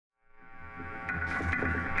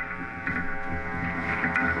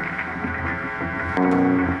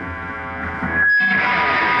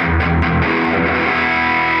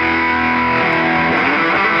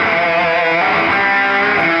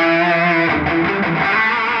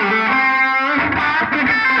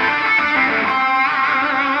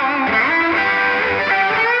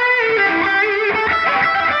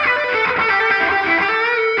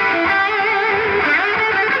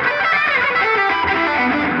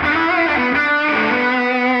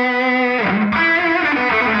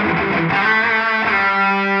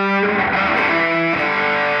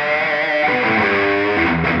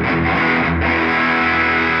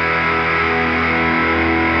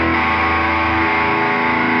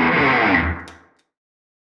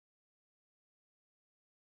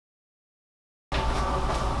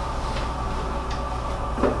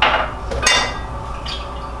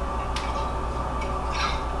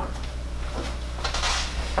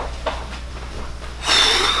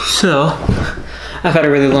So, I've had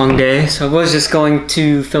a really long day, so I was just going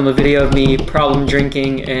to film a video of me problem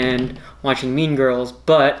drinking and watching Mean Girls,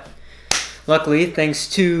 but luckily, thanks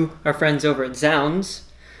to our friends over at Zounds,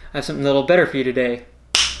 I have something a little better for you today.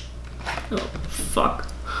 Oh, fuck.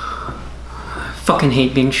 I fucking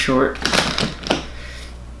hate being short.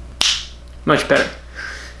 Much better.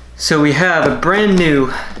 So we have a brand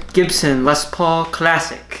new Gibson Les Paul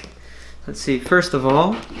Classic. Let's see, first of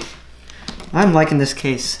all, I'm liking this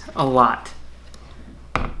case a lot.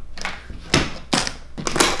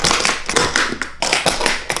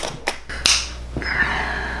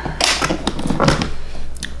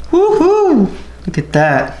 Woohoo! Look at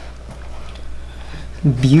that.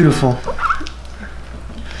 Beautiful.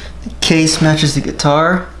 The case matches the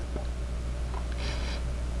guitar.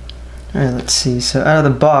 Alright, let's see. So out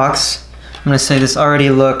of the box, I'm going to say this already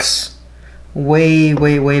looks way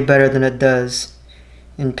better than it does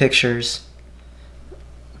in pictures.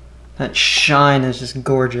 That shine is just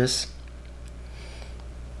gorgeous.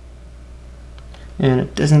 And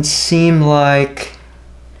it doesn't seem like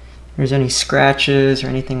there's any scratches or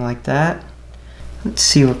anything like that. Let's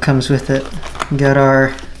see what comes with it. We got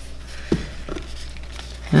our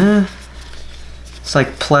it's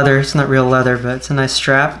like pleather. It's not real leather, but it's a nice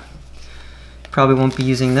strap. Probably won't be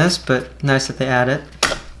using this, but nice that they add it.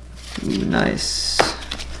 Ooh, nice.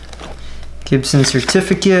 Gibson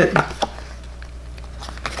certificate.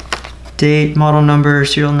 Date, model number,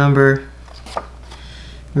 serial number.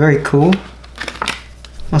 Very cool.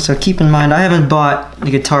 Also, keep in mind, I haven't bought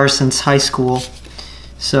the guitar since high school,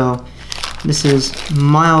 so this is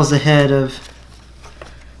miles ahead of...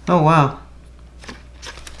 Oh wow.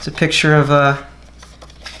 It's a picture of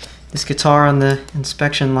this guitar on the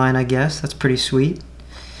inspection line, I guess. That's pretty sweet.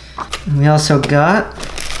 And we also got,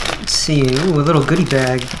 let's see, ooh, a little goodie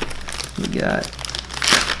bag. We got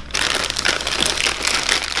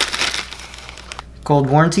gold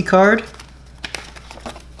warranty card.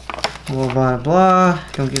 Blah blah blah.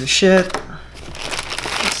 Don't give a shit.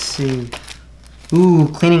 Let's see. Ooh,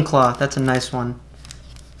 cleaning cloth. That's a nice one.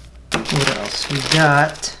 What else? We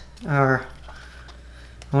got our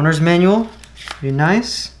owner's manual. Pretty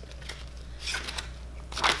nice.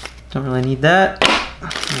 Don't really need that. Oh,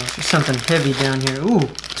 there's something heavy down here. Ooh,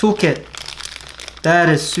 toolkit. That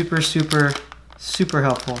is super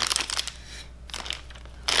helpful.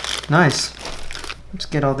 Nice. Let's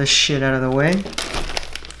get all this shit out of the way.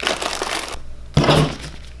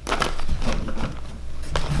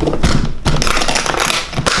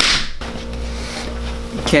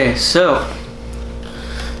 Okay, so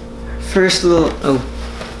first little,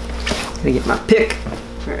 gotta get my pick.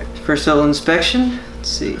 Alright, first little inspection. Let's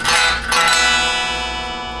see.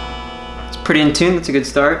 It's pretty in tune, that's a good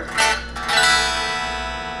start.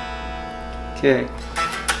 Okay.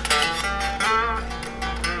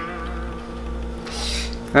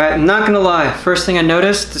 Alright, I'm not gonna lie. First thing I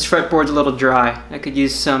noticed, this fretboard's a little dry. I could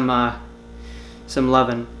use some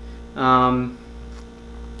loving. Not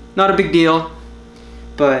a big deal,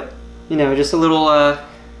 but you know, just a little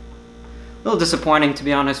disappointing, to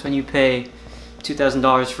be honest, when you pay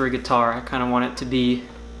 $2,000 for a guitar. I kind of want it to be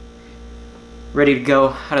ready to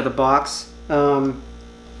go out of the box.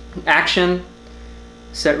 Action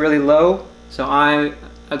set really low, so I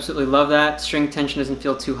absolutely love that. String tension doesn't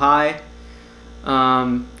feel too high.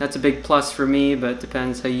 That's a big plus for me, but it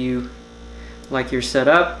depends how you like your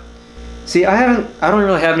setup. See, I don't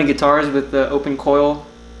really have any guitars with the open coil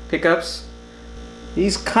pickups.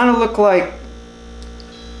 These kind of look like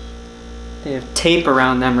they have tape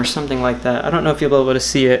around them or something like that. I don't know if you'll be able to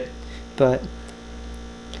see it, but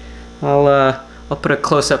I'll put a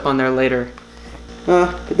close-up on there later.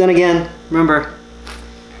 But then again, remember,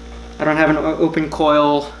 I don't have an open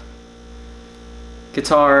coil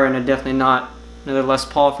guitar, and I'm definitely not another Les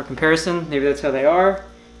Paul for comparison. Maybe that's how they are,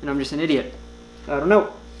 and I'm just an idiot. I don't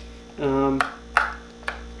know.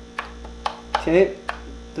 Okay,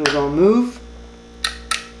 those all move.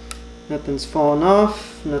 Nothing's falling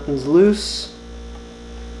off, nothing's loose.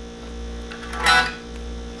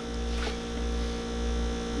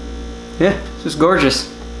 Yeah, it's just gorgeous.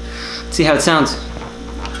 Let's see how it sounds.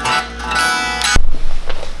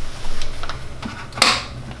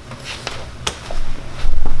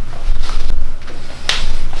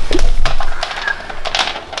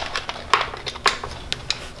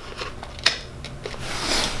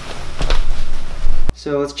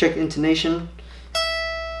 So let's check intonation.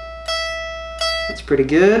 It's pretty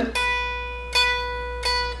good.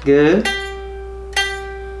 Good.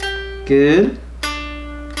 Good.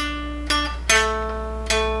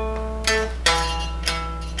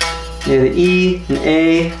 Yeah, the E and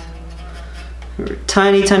A were a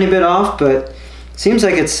tiny bit off, but seems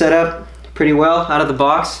like it's set up pretty well out of the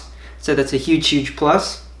box, so that's a huge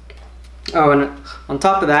plus. Oh, and on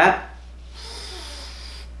top of that,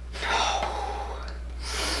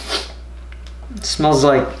 it smells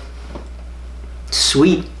like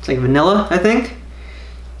sweet. It's like vanilla, I think.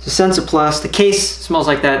 It's a Sense of Plus. The case smells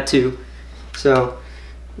like that too. So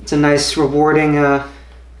it's a nice, rewarding, I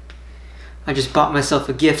just bought myself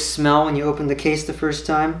a gift smell when you open the case the first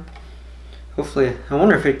time. Hopefully, I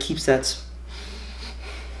wonder if it keeps that.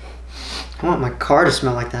 I want my car to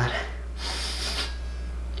smell like that.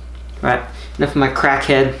 Right, enough of my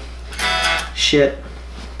crackhead shit.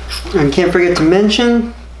 And can't forget to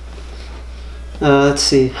mention, let's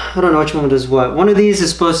see, I don't know which one does what. One of these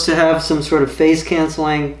is supposed to have some sort of phase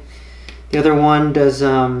canceling. The other one does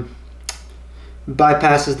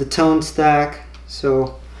bypasses the tone stack.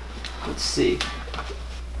 So let's see.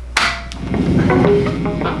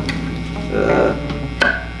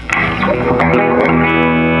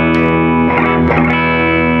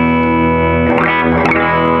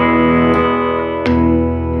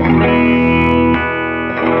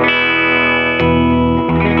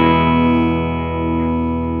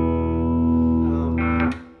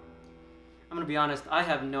 Be honest, I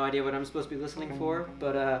have no idea what I'm supposed to be listening for,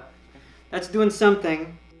 but that's doing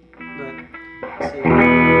something. But let's see.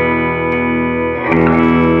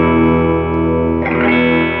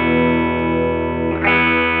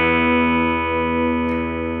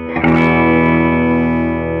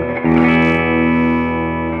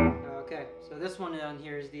 Okay, so this one down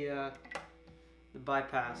here is the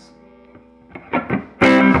bypass.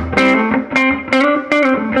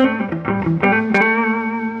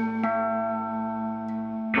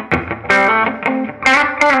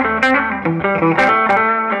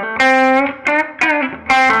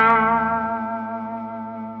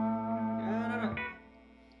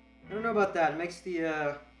 I don't know about that. It makes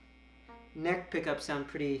the neck pickup sound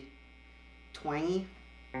pretty twangy,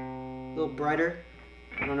 a little brighter.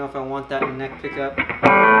 I don't know if I want that in neck pickup.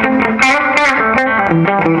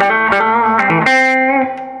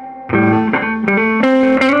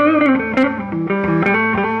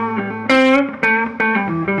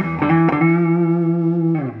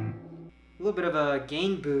 A little bit of a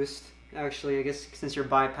gain boost, actually, I guess, since you're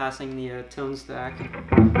bypassing the tone stack.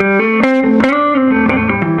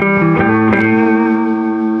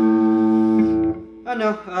 I don't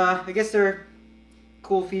know, I guess they're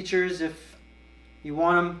cool features. If you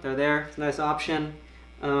want them, they're there. It's a nice option.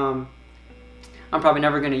 I'm probably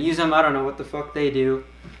never going to use them. I don't know what the fuck they do.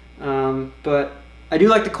 But I do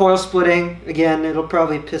like the coil splitting. Again, it'll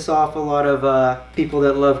probably piss off a lot of people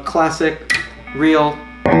that love classic, real,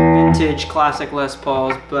 vintage, classic Les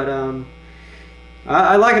Pauls. But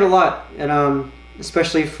I like it a lot. And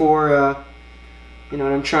especially for, you know,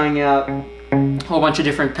 when I'm trying out a whole bunch of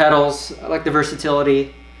different pedals. I like the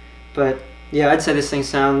versatility. But yeah, I'd say this thing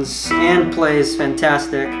sounds and plays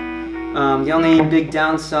fantastic. The only big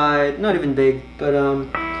downside, not even big, but the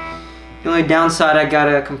only downside I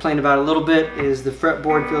gotta complain about a little bit is the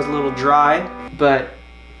fretboard feels a little dry, but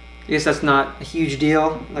I guess that's not a huge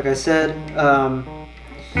deal. Like I said,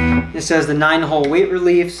 this has the 9-hole weight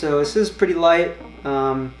relief, so this is pretty light.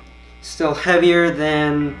 Still heavier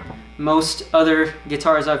than most other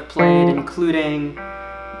guitars I've played, including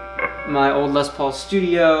my old Les Paul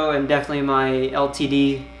Studio and definitely my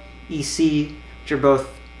LTD EC, which are both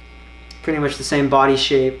pretty much the same body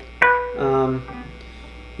shape.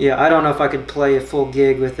 Yeah, I don't know if I could play a full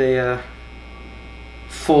gig with a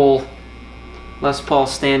full Les Paul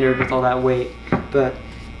standard with all that weight, but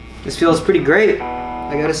this feels pretty great,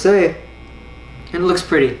 I gotta say. And it looks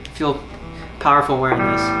pretty. I feel powerful wearing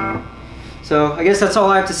this. So I guess that's all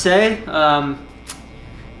I have to say.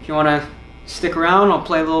 If you want to stick around, I'll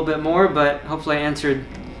play a little bit more, but hopefully I answered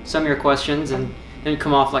some of your questions and didn't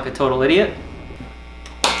come off like a total idiot.